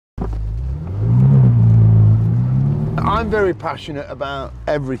I'm very passionate about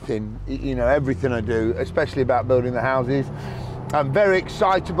everything, you know, everything I do, especially about building the houses. I'm very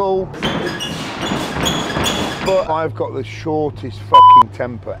excitable, but I've got the shortest fucking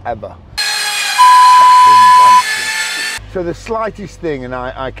temper ever. So the slightest thing and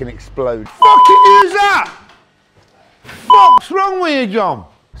I can explode. Fucking use that! What's wrong with you, John?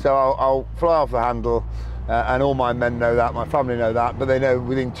 So I'll fly off the handle, and all my men know that, my family know that, but they know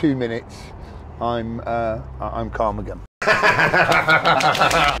within 2 minutes I'm calm again.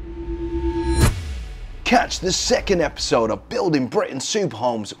 Catch the second episode of Building Britain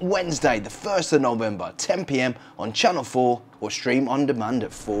Superhomes Wednesday the 1st of November, 10 PM on Channel 4 or stream on demand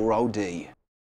at 4OD.